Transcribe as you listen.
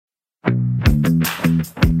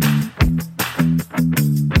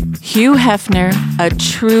Hugh Hefner, a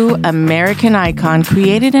true American icon,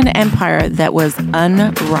 created an empire that was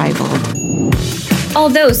unrivaled.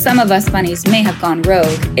 Although some of us bunnies may have gone rogue,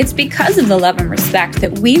 it's because of the love and respect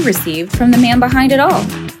that we received from the man behind it all.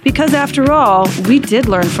 Because after all, we did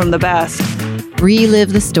learn from the best.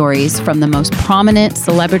 Relive the stories from the most prominent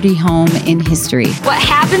celebrity home in history. What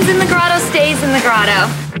happens in the grotto stays in the grotto.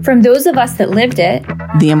 From those of us that lived it,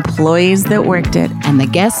 The employees that worked it, And the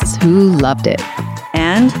guests who loved it.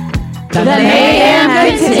 And the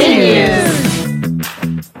mayhem continues.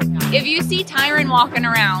 If you see Tyron walking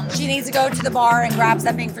around, She needs to go to the bar and grab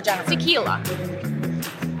something for Jennifer. tequila.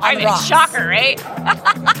 I mean, shocker, right?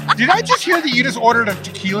 Did I just hear that you just ordered a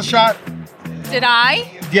tequila shot? Did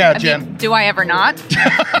I? Yeah, I Jen. mean, do I ever not?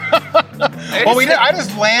 Well, I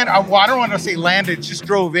just landed. I don't want to say landed. Just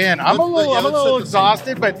drove in. I'm a little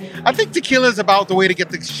exhausted, but I think tequila is about the way to get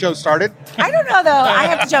the show started. I don't know, though. I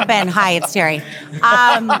have to jump in. Hi, it's Teri.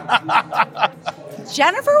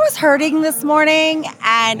 Jennifer was hurting this morning,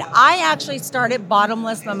 and I actually started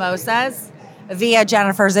bottomless mimosas via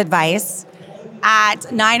Jennifer's advice at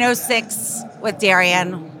 9:06 with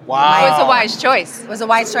Darian. Wow. It was a wise choice. It was a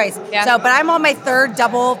wise choice. Yeah. So, but I'm on my third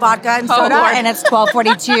double vodka and Oh, soda, Lord. and it's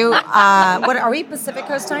 12:42. What are we? Pacific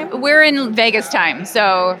Coast time? We're in Vegas time,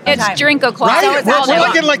 so it's time. drink o'clock. Right? So it's We're actually-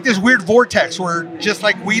 like in like this weird vortex where just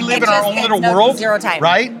like we live It's in our just- own it's little no world. zero time.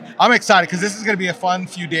 Right? I'm excited because this is going to be a fun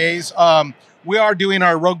few days. We are doing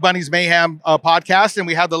our Rogue Bunnies Mayhem podcast, and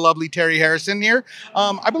we have the lovely Teri Harrison here.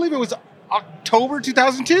 I believe it was October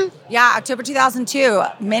 2002? Yeah, October 2002,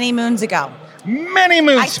 many moons ago. Many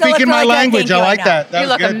moons I still look speaking my really good. language. Thank I you, like I know. that. That You was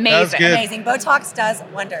look good. That was amazing. good. Amazing. Botox does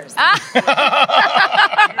wonders.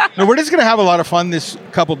 No, we're just going to have a lot of fun this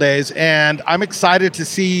couple days, and I'm excited to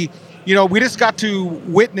see. You know, we just got to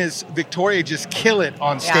witness Victoria just kill it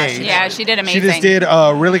on stage. Yeah, she did amazing. She just did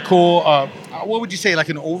a really cool. What would you say, like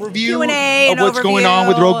an overview Q&A, of what's going on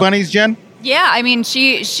with Rogue Bunnies, Jen? Yeah, I mean,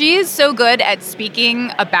 she is so good at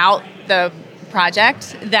speaking about the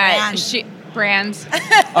project that brand. Good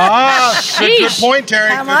point, Teri.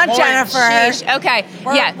 Come Good on, point. Jennifer. Sheesh. Okay.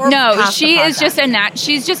 We're No, past she the is just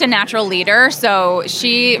she's just a natural leader. So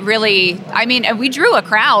she really, I mean, and we drew a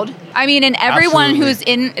crowd. I mean, and everyone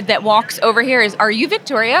Absolutely. who's that walks over here is, are you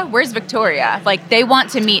Victoria? Where's Victoria? Like, they want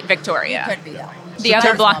to meet Victoria. Could be, though. The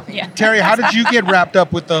other blonde. Yeah. Teri, how did you get wrapped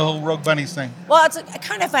up with the whole Rogue Bunnies thing? Well, it's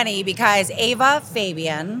kind of funny because Ava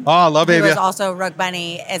Fabian, Oh, I love who Ava. is also Rogue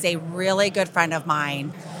Bunny, is a really good friend of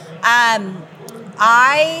mine.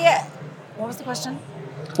 What was the question?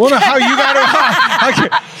 Well, no, how you got it?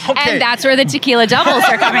 Okay. And that's where the tequila doubles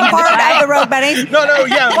are coming into Part play. of the Rogue Bunnies. No,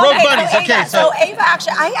 yeah, Rogue Bunnies. Okay, so Ava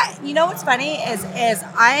actually, you know what's funny is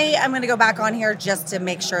I am going to go back on here just to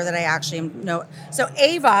make sure that I actually know. So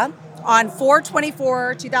Ava on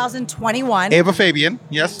 4/24/2021, Ava Fabian,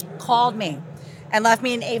 yes. called me and left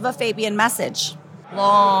me an Ava Fabian message.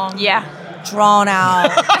 Long, Yeah. drawn out.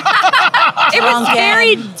 It was Drunken.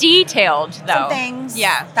 very detailed, though. Some things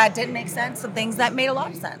that didn't make sense, some things that made a lot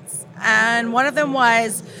of sense. And one of them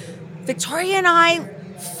was, Victoria and I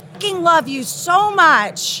fucking love you so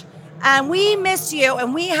much, and we miss you,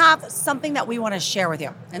 and we have something that we want to share with you.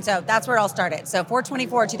 And so that's where it all started. So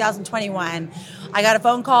 4/24/2021, I got a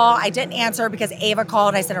phone call. I didn't answer because Ava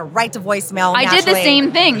called. I sent her right to voicemail. I did the naturally.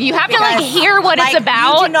 same thing. You have to Because, hear what it's like,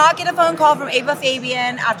 about. You do not get a phone call from Ava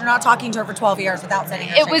Fabian after not talking to her for 12 years without sending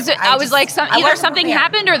her. It was. I was like, either wasn't something prepared.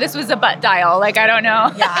 happened or this was a butt dial. Like, I don't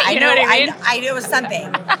know. Yeah, I you know what I mean. I knew it was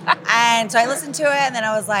something. And so I listened to it, and then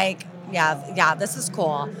I was like, yeah, this is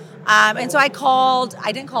cool. And so I called.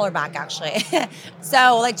 I didn't call her back, actually.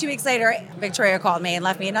 So like 2 weeks later, Victoria called me and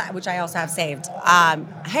left me, which I also have saved.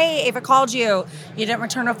 Hey, Ava called you. You didn't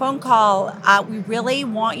return a phone call. We really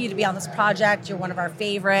want you to be on this project. You're one of our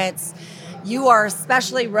favorites. You are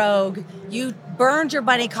especially rogue. You burned your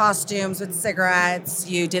bunny costumes with cigarettes.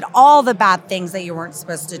 You did all the bad things that you weren't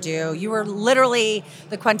supposed to do. You were literally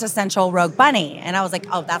the quintessential Rogue Bunny. And I was like,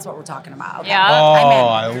 oh, that's what we're talking about. Okay. Yeah. Oh, I'm in.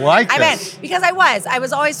 I like I'm in. this. Because I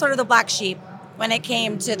was always sort of the black sheep when it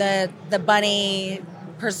came to the bunny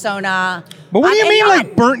persona. But what do you And mean, not-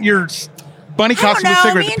 like, burnt your bunny I don't costume with know.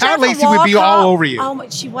 cigarettes? Me and Pat Jennifer Lacey would be all Walcott- over you. Oh,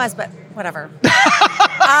 she was, but whatever.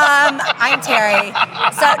 I'm Teri.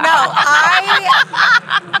 So no,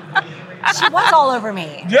 she was all over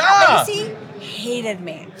me. Yeah. Lacey hated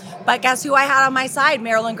me. But guess who I had on my side?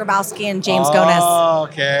 Marilyn Grabowski and James Gonis. Oh,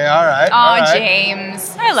 okay. All right. Oh, all right.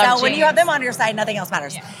 James. I love James. So when you have them on your side, nothing else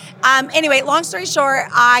matters. Anyway, long story short,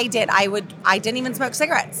 I didn't even smoke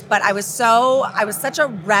cigarettes, but I was such a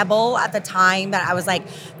rebel at the time that I was like,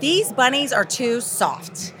 these bunnies are too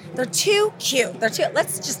soft. They're too cute. Let's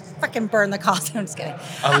just fucking burn the costume. I'm just kidding.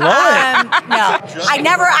 I love it. No, I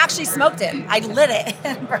never actually smoked it. I lit it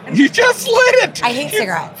and burned it. You just lit it. I hate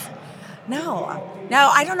cigarettes. No,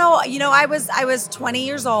 I don't know. You know, I was 20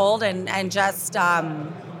 years old and just, a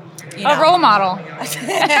role model. For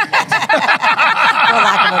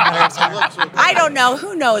lack of a better term. I don't know.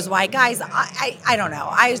 Who knows why? Guys, I don't know.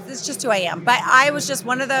 It's just who I am. But I was just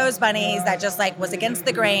one of those bunnies that just like was against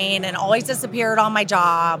the grain and always disappeared on my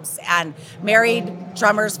jobs and married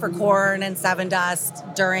drummers for Korn and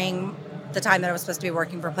Sevendust during the time that I was supposed to be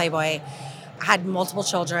working for Playboy. Had multiple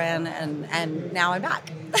children, and now I'm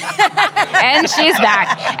back. And she's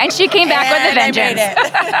back. And she came back with a vengeance.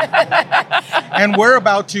 And we're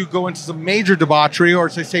about to go into some major debauchery, or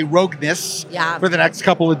as they say, rogueness, for the next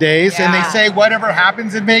couple of days. Yeah. And they say whatever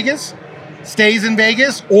happens in Vegas stays in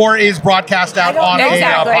Vegas or is broadcast out on a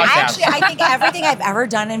podcast. I think everything I've ever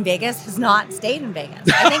done in Vegas has not stayed in Vegas.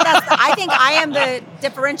 I think I am the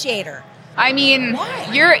differentiator. I mean, why?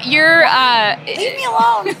 you're leave me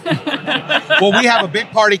alone. Well, we have a big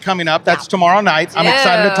party coming up. That's tomorrow night. I'm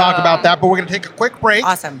excited to talk about that, but we're going to take a quick break.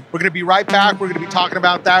 Awesome. We're going to be right back. We're going to be talking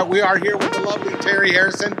about that. We are here with the lovely Teri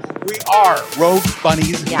Harrison. We are Rogue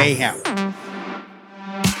Bunnies Mayhem.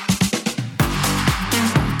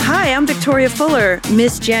 Hi, I'm Victoria Fuller,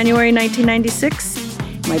 Miss January 1996.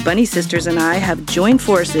 My bunny sisters and I have joined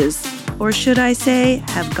forces, or should I say,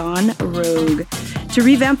 have gone rogue, to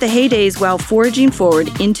revamp the heydays while forging forward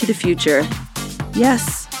into the future.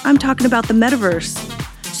 Yes, I'm talking about the metaverse.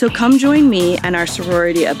 So come join me and our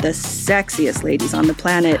sorority of the sexiest ladies on the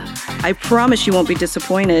planet. I promise you won't be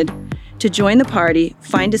disappointed. To join the party,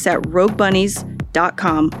 find us at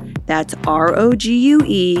roguebunnies.com. That's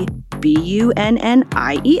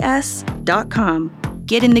ROGUEBUNNIES.com.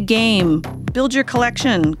 Get in the game. Build your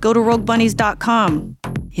collection. Go to roguebunnies.com.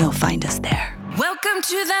 You'll find us there. Welcome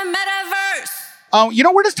to the metaverse.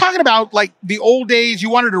 We're just talking about like the old days. You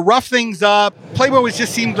wanted to rough things up. Playboy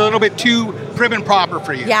just seemed a little bit too prim and proper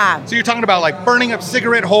for you. Yeah. So you're talking about like burning up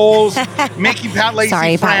cigarette holes, making Pat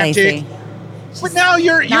Lacey frantic. Pat Lacey. But now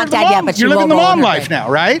you're not the dead mom. yet, but you're living the mom life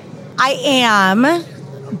now, right? I am.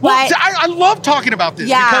 Well, I love talking about this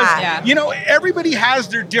because everybody has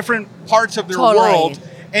their different parts of their world,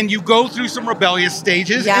 and you go through some rebellious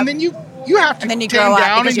stages, and then you have to tame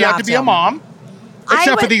down, and you have to be a mom.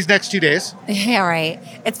 Except for these next 2 days. Yeah, right.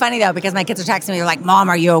 It's funny, though, because my kids are texting me. They're like, Mom,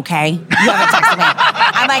 are you okay? You haven't texted me.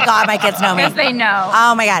 I'm like, God, my kids know me. Because they know.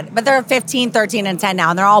 Oh, my God. But they're 15, 13, and 10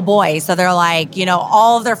 now, and they're all boys. So they're like,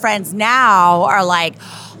 all of their friends now are like,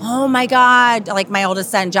 oh, my God. Like my oldest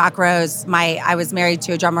son, Jack Rose, I was married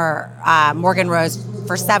to a drummer, Morgan Rose,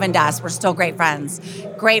 for Sevendust. We're still great friends.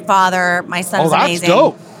 Great father. My son's amazing.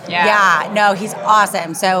 Dope. Yeah, no, he's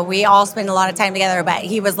awesome. So we all spend a lot of time together, but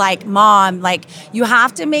he was like, Mom, like you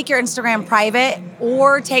have to make your Instagram private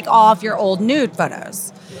or take off your old nude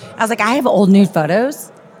photos. I was like, I have old nude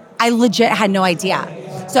photos? I legit had no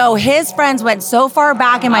idea. So his friends went so far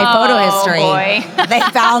back in my photo history. Boy. They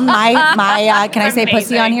found my can I say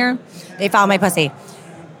pussy on here? They found my pussy.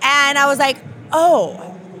 And I was like,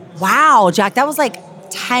 oh, wow, Jack, that was like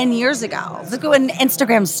 10 years ago. Look when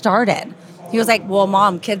Instagram started. He was like, well,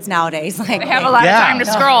 Mom, kids nowadays, like, they have a lot of time to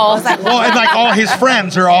scroll. I was like, and like all his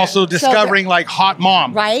friends are also discovering like hot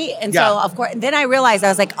mom. Right? And so, of course, and then I realized, I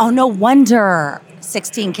was like, oh, no wonder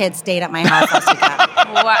 16 kids stayed at my house last weekend.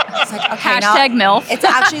 It's like, okay, Hashtag MILF. It's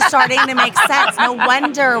actually starting to make sense. No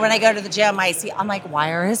wonder when I go to the gym, I'm like, why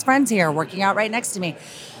are his friends here working out right next to me?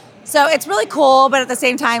 So it's really cool, but at the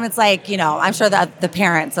same time, it's like, I'm sure that the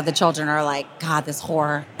parents of the children are like, God, this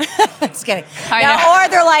whore. Just kidding. Or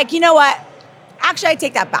they're like, you know what? Actually, I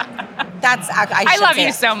take that back. I love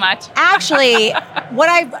you so much. Actually, what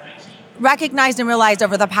I've recognized and realized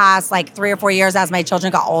over the past like 3 or 4 years as my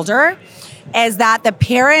children got older is that the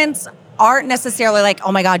parents aren't necessarily like,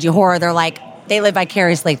 oh my God, you whore. They're like, they live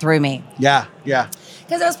vicariously through me. Yeah. Because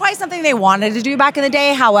it was probably something they wanted to do back in the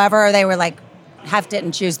day. However, they were like, Hef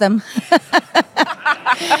didn't choose them.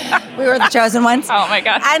 We were the chosen ones. Oh my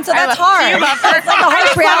God. And so that's hard. It's like a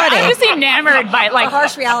harsh reality. I'm just enamored by like a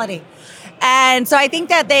harsh reality. And so I think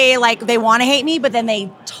that they want to hate me, but then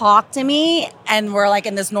they talk to me and we're like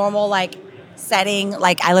in this normal like setting.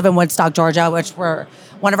 Like I live in Woodstock, Georgia, which we're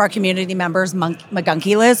one of our community members,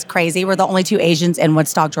 Magunki lives. Crazy. We're the only 2 Asians in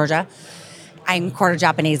Woodstock, Georgia. I'm quarter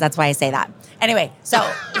Japanese. That's why I say that. Anyway, so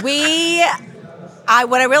what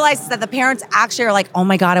I realized is that the parents actually are like, oh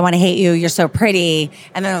my God, I want to hate you. You're so pretty.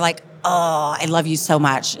 And then they're like, oh, I love you so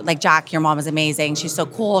much. Like, Jack, your mom is amazing. She's so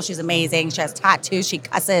cool. She's amazing. She has tattoos. She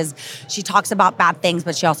cusses. She talks about bad things,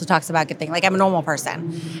 but she also talks about good things. Like, I'm a normal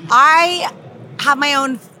person. I have my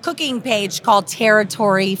own cooking page called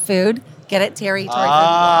Territory Food. Get it? Territory Food.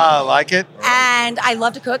 I like it. And I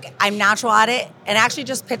love to cook. I'm natural at it. And I actually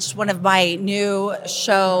just pitched one of my new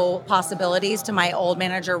show possibilities to my old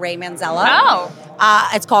manager, Ray Manzella. Oh.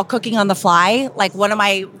 It's called Cooking on the Fly. Like, one of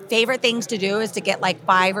my favorite things to do is to get like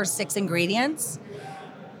 5 or 6 ingredients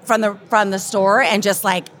from the store and just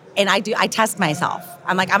like, and I test myself.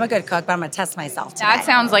 I'm like, I'm a good cook, but I'm going to test myself today. That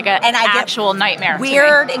sounds like an actual nightmare.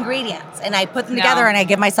 Weird ingredients. And I put them together and I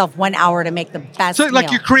give myself 1 hour to make the best So like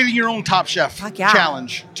meal. you're creating your own Top Chef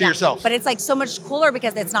challenge to yourself. But it's like so much cooler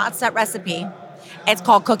because it's not set recipe. It's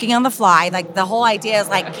called Cooking on the Fly. Like, the whole idea is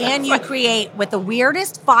like, can you create with the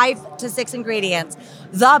weirdest 5 to 6 ingredients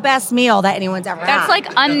the best meal that anyone's ever had? That's like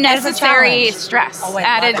unnecessary stress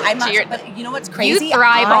added to your. But you know what's crazy? You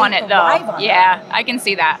thrive on it, though. I can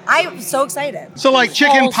see that. I'm so excited. So like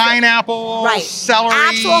chicken, pineapple, celery.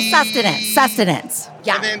 Actual sustenance.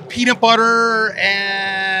 Yeah. And then peanut butter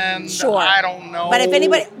and I don't know. But if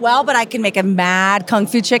anybody, but I can make a mad kung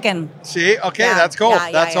fu chicken. See, okay, that's cool.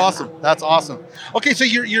 That's awesome. That's awesome. Okay, so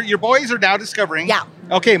your boys are now discovering. Yeah.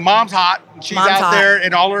 Okay, mom's hot. She's out there,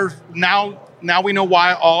 and all her now we know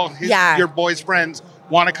why all your boys' friends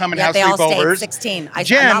want to come and have sleepovers. They all stayed 16. I'm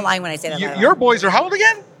not lying when I say that. Your boys are how old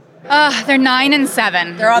again? They're 9 and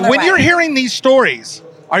 7. They're on their way. You're hearing these stories,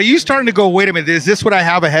 are you starting to go, wait a minute, is this what I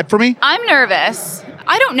have ahead for me? I'm nervous.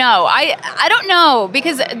 I don't know. I don't know,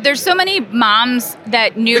 because there's so many moms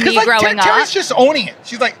that knew me growing up. Teri's just owning it.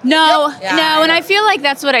 She's like, no, and I feel like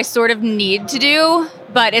that's what I sort of need to do,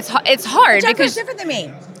 but it's hard Jennifer's different than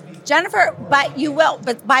me. Jennifer, but you will.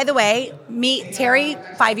 But by the way,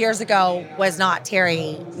 Teri 5 years ago was not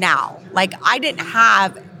Teri now. Like, I didn't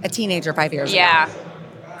have a teenager 5 years ago. Yeah.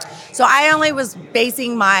 So I only was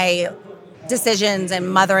basing my decisions and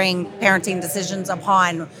parenting decisions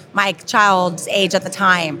upon my child's age at the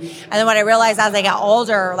time. And then what I realized as I got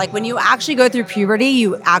older, like, when you actually go through puberty,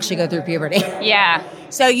 you actually go through puberty. Yeah.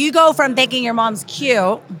 So you go from thinking your mom's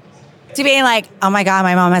cute to being like, oh my God,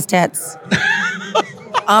 my mom has tits.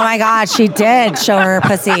 Oh my God, she did show her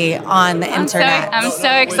pussy on the internet. I'm so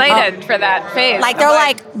excited for that phase. Like, they're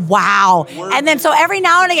like, wow. And then so every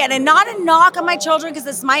now and again, and not a knock on my children, because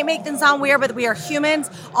this might make them sound weird, but we are humans.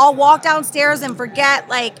 I'll walk downstairs and forget,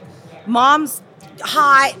 like, mom's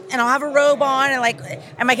hot, and I'll have a robe on,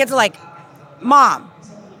 and my kids are like, Mom,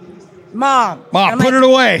 put it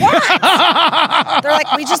away. What? They're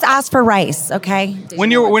like, we just asked for rice, okay?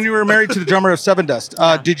 When you were married to the drummer of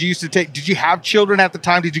Sevendust, did you have children at the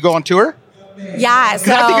time? Did you go on tour? Yeah, because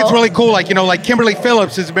I think it's really cool. Like Kimberly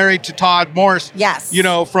Phillips is married to Todd Morris. Yes,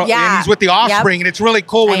 and he's with the Offspring, and it's really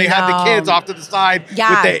cool when they have the kids off to the side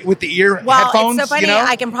with the headphones. It's so funny.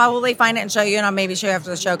 I can probably find it and show you, and I'll maybe show you after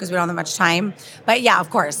the show because we don't have much time. But yeah, of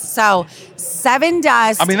course. So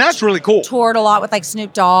Sevendust. I mean, that's really cool. Toured a lot with like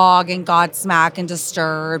Snoop Dogg and Godsmack and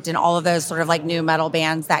Disturbed and all of those sort of like new metal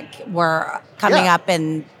bands that were coming up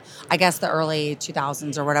in, I guess, the early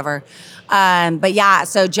 2000s or whatever. But yeah,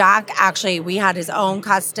 so Jack actually, we had his own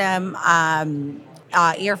custom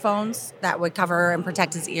earphones that would cover and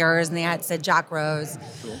protect his ears, and they said Jack Rose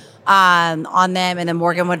on them. And then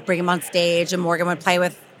Morgan would bring him on stage, and Morgan would play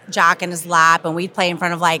with Jack in his lap, and we'd play in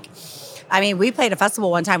front of we played a festival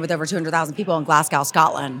one time with over 200,000 people in Glasgow,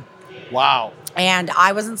 Scotland. Wow. And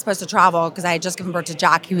I wasn't supposed to travel because I had just given birth to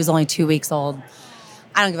Jack. He was only 2 weeks old.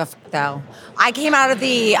 I don't give a fuck, though. I came out of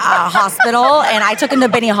the hospital, and I took him to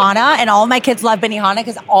Benihana, and all my kids love Benihana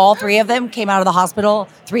because all 3 of them came out of the hospital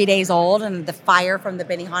 3 days old, and the fire from the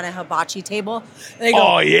Benihana hibachi table. They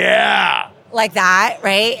go, oh, yeah. Like that,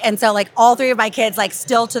 right? And so, like, all 3 of my kids, like,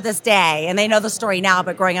 still to this day, and they know the story now,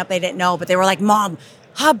 but growing up, they didn't know, but they were like, Mom,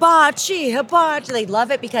 hibachi. They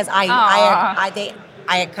love it because I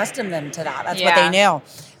accustomed them to that. That's what they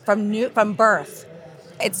knew from birth.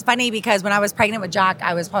 It's funny because when I was pregnant with Jack,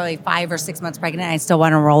 I was probably 5 or 6 months pregnant. And I still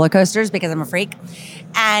went on roller coasters because I'm a freak.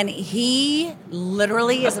 And he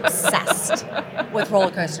literally is obsessed with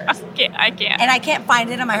roller coasters. I can't. And I can't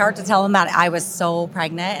find it in my heart to tell him that I was so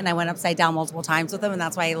pregnant and I went upside down multiple times with him. And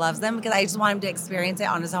that's why he loves them, because I just want him to experience it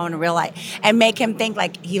on his own in real life and make him think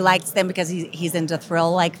like he likes them because he's into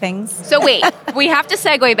thrill-like things. So wait, we have to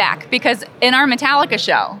segue back because in our Metallica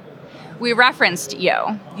show, we referenced you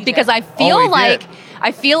because I feel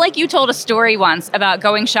like you told a story once about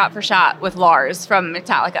going shot for shot with Lars from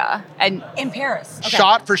Metallica and in Paris. Okay.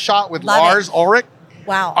 Shot for shot with Lars Ulrich.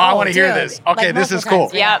 Wow! I want to hear this. Okay, like, this is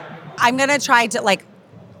cool. Yep. I'm gonna try to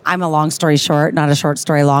I'm a long story short, not a short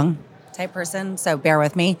story long type person, so bear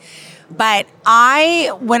with me. But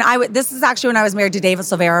this is actually when I was married to David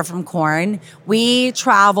Silvera from Korn. We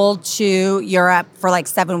traveled to Europe for like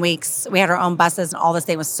 7 weeks. We had our own buses and all this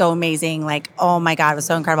thing was so amazing. Like, oh my God, it was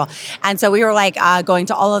so incredible. And so we were like going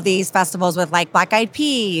to all of these festivals with like Black Eyed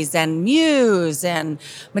Peas and Muse and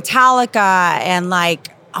Metallica and like,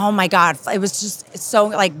 oh my God, it was just so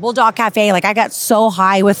like Bulldog Cafe. Like I got so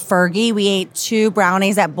high with Fergie. We ate 2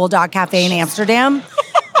 brownies at Bulldog Cafe in Amsterdam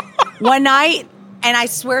one night. And I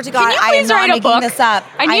swear to God, I am not making this up.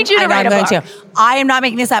 I need you to write a book. I am not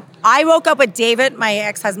making this up. I woke up with David, my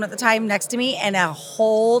ex-husband at the time, next to me, and a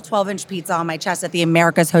whole 12-inch pizza on my chest at the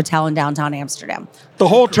Americas Hotel in downtown Amsterdam. The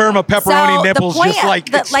whole term of pepperoni nipples just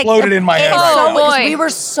like exploded in my head. Oh, boy. We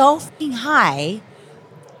were so fucking high.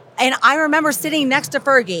 And I remember sitting next to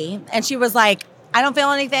Fergie, and she was like, I don't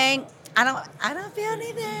feel anything. I don't feel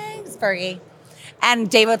anything. It's Fergie. And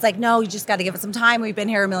David's like, no, you just got to give it some time. We've been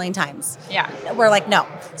here a million times. Yeah. We're like, no.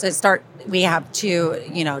 So we have 2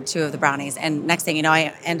 of the brownies. And next thing you know,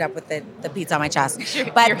 I end up with the pizza on my chest.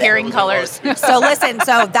 But you're hearing colors. So listen,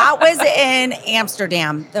 that was in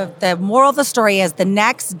Amsterdam. The moral of the story is the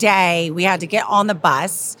next day we had to get on the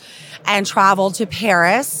bus and travel to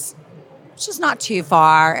Paris, which is not too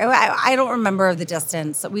far. I don't remember the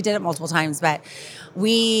distance. We did it multiple times, but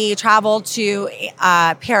we traveled to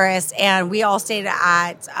Paris and we all stayed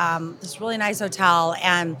at this really nice hotel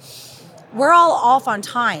and we're all off on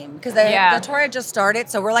time because the tour had just started.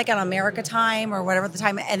 So we're like on America time or whatever the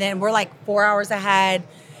time. And then we're like 4 hours ahead.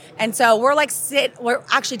 And so we're like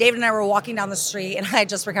actually David and I were walking down the street and I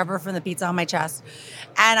just recovered from the pizza on my chest.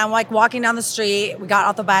 And I'm like walking down the street. We got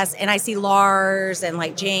off the bus and I see Lars and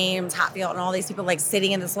like James Hatfield and all these people like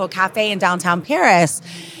sitting in this little cafe in downtown Paris.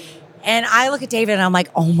 And I look at David and I'm like,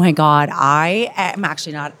 oh my God, I am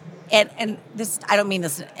actually not. And this, I don't mean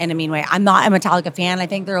this in a mean way. I'm not a Metallica fan. I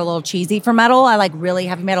think they're a little cheesy for metal. I like really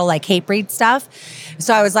heavy metal, like Hatebreed stuff.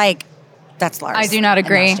 So I was like, that's Lars. I do not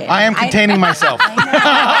agree. I am containing myself.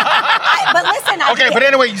 But listen. But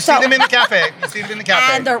anyway, you see them in the cafe.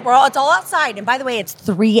 And it's all outside. And by the way, it's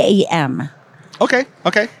 3 a.m. Okay.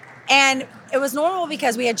 And it was normal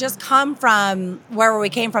because we had just come from wherever we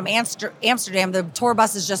came from, Amsterdam. The tour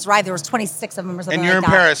buses just arrived. There was 26 of them or something like that. And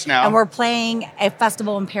you're in Paris now. And we're playing a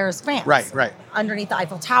festival in Paris, France. Right. Underneath the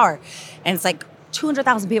Eiffel Tower. And it's like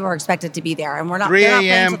 200,000 people are expected to be there. And we're not 3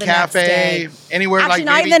 a.m. cafe, anywhere actually, like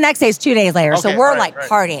not maybe? Even the next day, it's 2 days later. Okay, so we're right.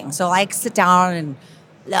 partying. So like sit down and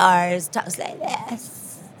Lars talks like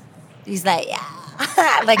this. He's like, yeah.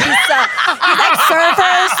 Like he's like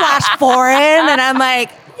surfer / foreign. And I'm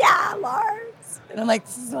like, yeah, Lars. And I'm like,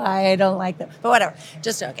 this is why I don't like them. But whatever,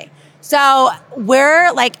 just joking. So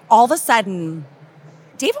we're like, all of a sudden,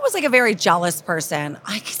 David was like a very jealous person.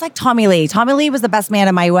 He's like Tommy Lee. Tommy Lee was the best man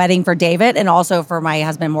at my wedding for David and also for my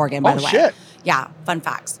husband, Morgan, by the way. Oh, shit. Yeah, fun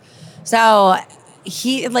facts. So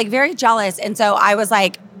he like very jealous. And so I was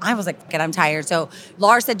like, "Good, I'm tired." So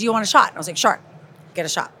Lars said, "Do you want a shot?" And I was like, "Sure, get a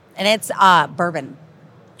shot." And it's bourbon.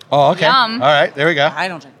 Oh, okay. Yum. All right, there we go. I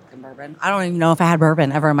don't drink bourbon. I don't even know if I had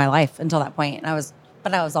bourbon ever in my life until that point. And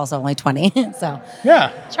but I was also only 20, so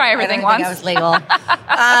yeah. Try everything once. I was legal. But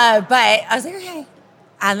I was like, okay.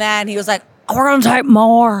 And then he was like, oh, we're gonna take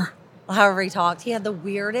more. However he talked, he had the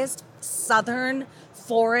weirdest Southern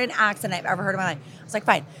foreign accent I've ever heard in my life. I was like,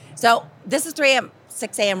 fine. So this is 3 a.m.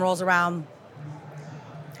 6 a.m. rolls around,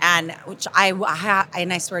 and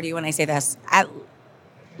I swear to you when I say this, at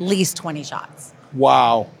least 20 shots.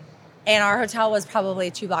 Wow. And our hotel was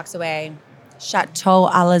probably 2 blocks away, Chateau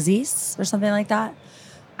Alaziz or something like that.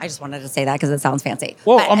 I just wanted to say that because it sounds fancy.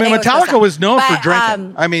 Well, I mean, Metallica was known for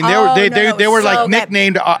drinking. I mean, they were like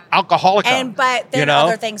nicknamed Alcoholica. But then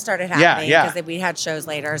other things started happening because we had shows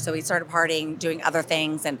later. So we started partying, doing other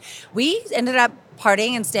things. And we ended up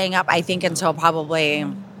partying and staying up, I think, until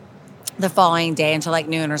probably the following day, until like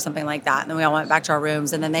noon or something like that. And then we all went back to our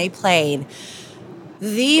rooms. And then they played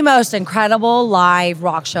the most incredible live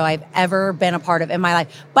rock show I've ever been a part of in my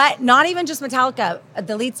life. But not even just Metallica.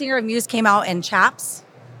 The lead singer of Muse came out in chaps.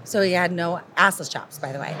 So he had no assless chaps,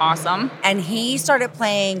 by the way. Awesome. And he started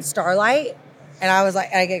playing Starlight. And I was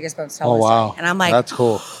like, I get goosebumps telling this story. And I'm like, that's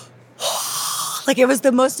cool. Like it was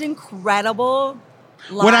the most incredible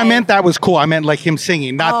live. When I meant that was cool, I meant like him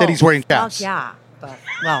singing, not that he's wearing chaps. Yeah. But,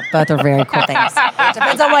 well, both are very cool things. It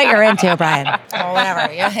depends on what you're into, Brian. Or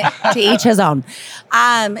whatever. To each his own.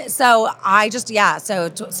 So I just,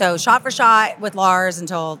 So shot for shot with Lars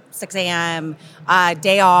until 6 a.m.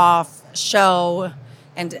 Day off, show,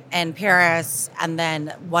 and Paris, and then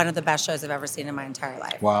one of the best shows I've ever seen in my entire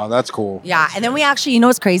life. Wow, that's cool. Yeah, and then we actually, you know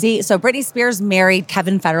what's crazy? So Britney Spears married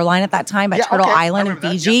Kevin Federline at that time at Turtle Island in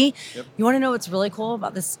Fiji. Yep. You want to know what's really cool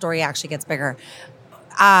about this story? Actually gets bigger.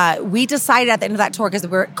 we decided at the end of that tour, because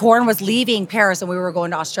Korn was leaving Paris and we were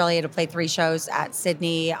going to Australia to play 3 shows at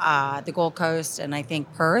Sydney, the Gold Coast, and I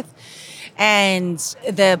think Perth. And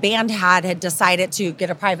the band had decided to get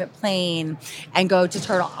a private plane and go to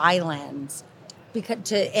Turtle Island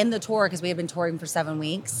to end the tour, because we had been touring for 7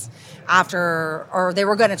 weeks or they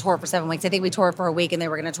were going to tour for 7 weeks. I think we toured for a week and they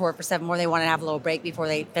were going to tour for 7 more. They wanted to have a little break before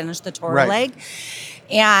they finished the tour leg.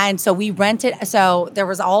 And so we rented. So there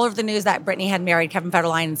was all of the news that Britney had married Kevin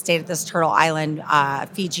Federline and stayed at this Turtle Island,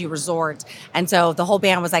 Fiji resort. And so the whole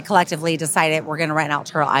band was collectively decided we're going to rent out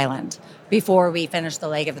Turtle Island before we finished the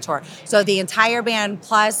leg of the tour. So the entire band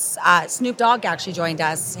plus Snoop Dogg actually joined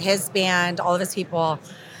us, his band, all of his people.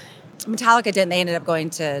 Metallica didn't. They ended up going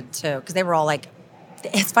to because they were all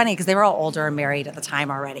it's funny because they were all older and married at the time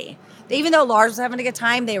already. Even though Lars was having a good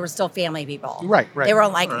time, they were still family people. Right. They were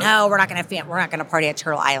no, we're not going to party at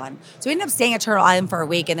Turtle Island. So we ended up staying at Turtle Island for a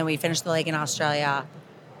week, and then we finished the leg in Australia,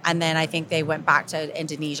 and then I think they went back to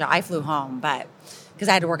Indonesia. I flew home, but because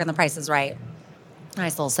I had to work on The Price is Right.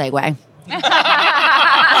 Nice little segue.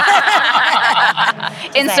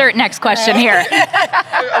 Insert next question here.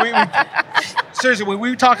 Seriously, when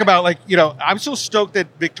we talk about I'm so stoked that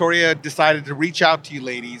Victoria decided to reach out to you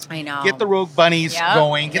ladies. I know. Get the Rogue Bunnies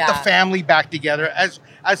going, get the family back together. As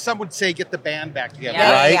some would say, get the band back together,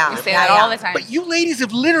 right? Yeah, we say that all the time. But you ladies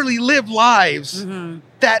have literally lived lives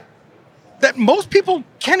that most people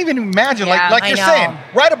can't even imagine. Like you're saying,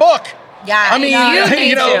 write a book. Yeah, I mean,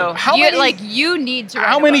 you need to.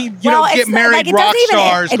 How many get married rock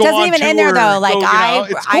stars? It doesn't even end there though.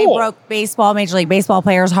 I broke Major League Baseball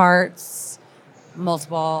players' hearts,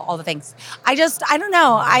 multiple, all the things. I don't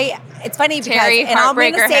know. It's funny because, and I'm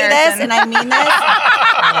going to say this, and I mean this.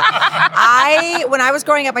 When I was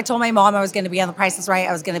growing up, I told my mom I was going to be on The Price is Right.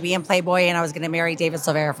 I was going to be in Playboy, and I was going to marry David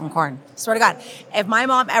Silveira from Korn. Swear to God, if my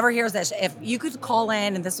mom ever hears this, if you could call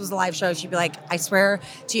in and this was a live show, she'd be like, "I swear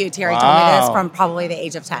to you, Teri told me this from probably the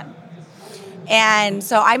age of 10." And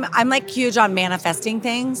so I'm huge on manifesting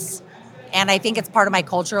things. And I think it's part of my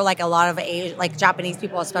culture. A lot of Japanese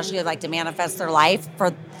people, especially, like to manifest their life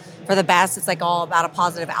for the best. It's all about a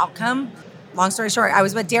positive outcome. Long story short, I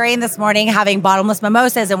was with Darian this morning having bottomless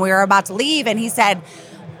mimosas, and we were about to leave. And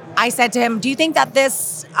I said to him, "Do you think that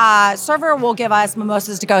this server will give us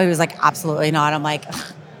mimosas to go?" He was like, "Absolutely not." I'm like,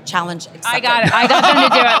 challenge accepted. I got them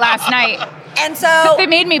to do it last night. And so they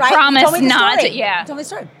made me promise not to. Yeah. Tell me the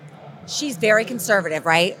story. She's very conservative,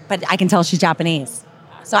 right? But I can tell she's Japanese.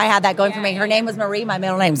 So I had that going for me. Her name was Marie. My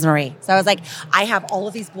middle name's Marie. So I was like, I have all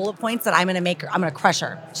of these bullet points that I'm going to make her. I'm going to crush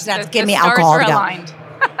her. She's going to have to give me alcohol to go.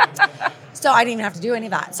 So I didn't even have to do any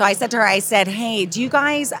of that. So I said to her, "Hey, do you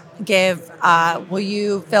guys will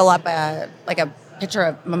you fill up a pitcher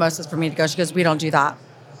of mimosas for me to go?" She goes, "We don't do that."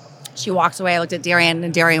 She walks away. I looked at Darian,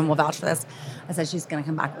 and Darian will vouch for this. I said, "She's going to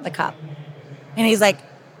come back with a cup." And he's like,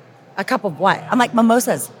 "A cup of what?" I'm like,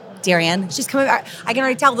 "Mimosas, Darian. She's coming back." I can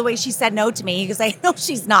already tell the way she said no to me. He goes, "No,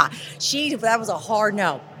 she's not. That was a hard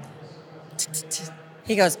no."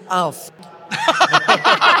 He goes, "Oh,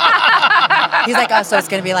 He's like, "Oh, so it's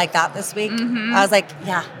going to be like that this week?" Mm-hmm. I was like,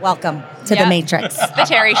 "Yeah, welcome to the Matrix." The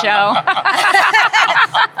Teri Show.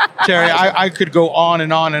 Teri, I could go on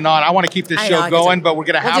and on and on. I want to keep this show going, but we're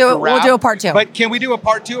going to have to wrap. We'll do a part 2. But can we do a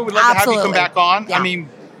part 2? We'd love to have you come back on. Yeah. I mean,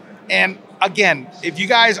 and again, if you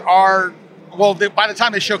guys are, by the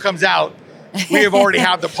time the show comes out, we have already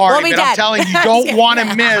had the party. But I'm telling you, don't want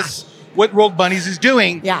to miss what Rogue Bunnies is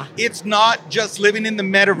doing. Yeah. It's not just living in the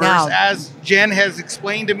metaverse, as Jen has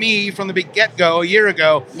explained to me from the big get-go a year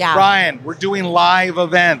ago. Yeah. Brian, we're doing live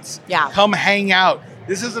events. Yeah. Come hang out.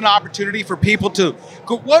 This is an opportunity for people to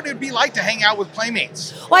go. What would it be like to hang out with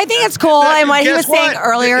Playmates? Well, I think it's cool. And what he was saying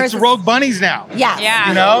earlier is Rogue Bunnies now. Yes.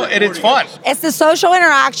 Yeah. And it's fun. It's the social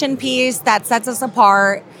interaction piece that sets us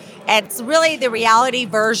apart. It's really the reality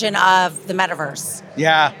version of the metaverse.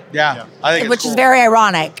 Yeah. I think which is very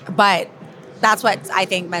ironic, but that's what I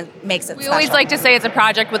think makes it We special. always like to say it's a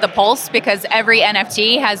project with a pulse because every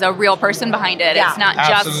NFT has a real person behind it. Yeah. It's not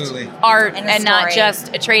just art and not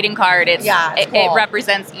just a trading card. It's cool. It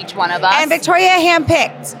represents each one of us. And Victoria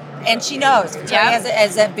handpicked, and she knows. Victoria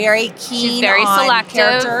is a very keen, she's very selective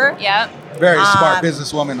character. Yep. Very smart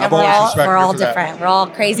businesswoman. I've always respected her. We're all for that. different. We're all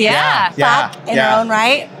crazy in our own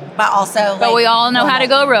right, but also. But we all know how to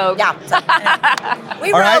go rogue. Yeah.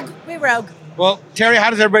 We rogue. Well, Teri,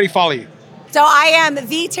 how does everybody follow you? So I am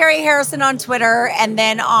the Teri Harrison on Twitter, and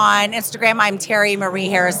then on Instagram, I'm Teri Marie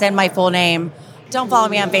Harrison, my full name. Don't follow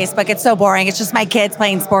me on Facebook. It's so boring. It's just my kids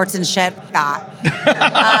playing sports and shit. So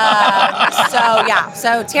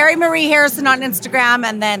Teri Marie Harrison on Instagram,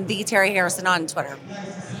 and then the Teri Harrison on Twitter.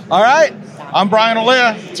 All right. I'm Brian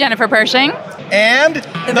Olea. Jennifer Pershing. And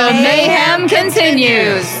the mayhem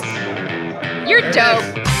continues. You're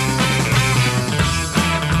dope.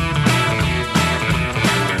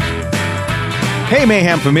 Hey,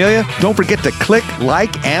 Mayhem Familia, don't forget to click,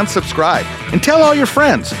 like, and subscribe. And tell all your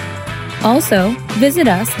friends. Also, visit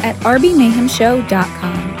us at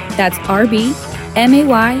rbmayhemshow.com. That's RBMAYHEM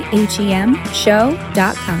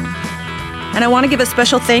show.com. And I want to give a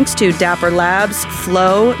special thanks to Dapper Labs,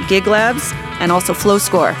 Flow, Gig Labs, and also Flow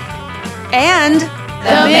Score. And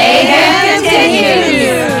the mayhem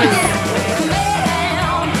continues.